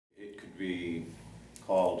be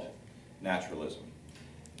called naturalism,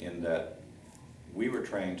 in that we were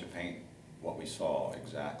trained to paint what we saw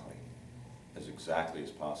exactly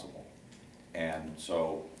as possible. And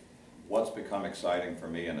so what's become exciting for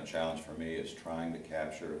me and a challenge for me is trying to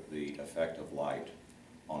capture the effect of light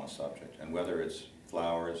on a subject. And whether it's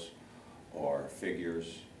flowers or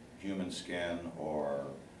figures, human skin, or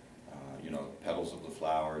petals of the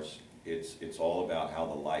flowers, it's all about how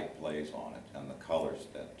the light plays on it and the colors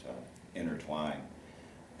that intertwine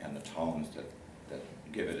and the tones that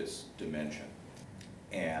give it its dimension.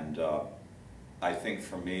 And I think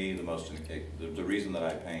for me, the reason that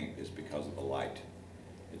I paint is because of the light.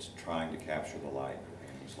 It's trying to capture the light.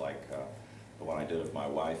 It's like the one I did of my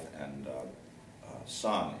wife and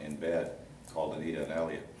son in bed, called Anita and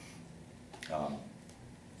Elliot.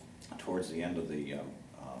 Towards the end of the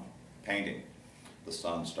painting, the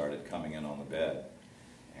sun started coming in on the bed.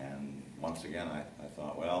 And once again, I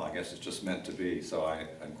thought, well, I guess it's just meant to be. So I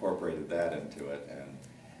incorporated that into it.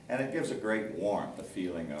 And it gives a great warmth, a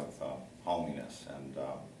feeling of hominess. And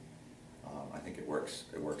I think it works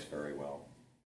very well.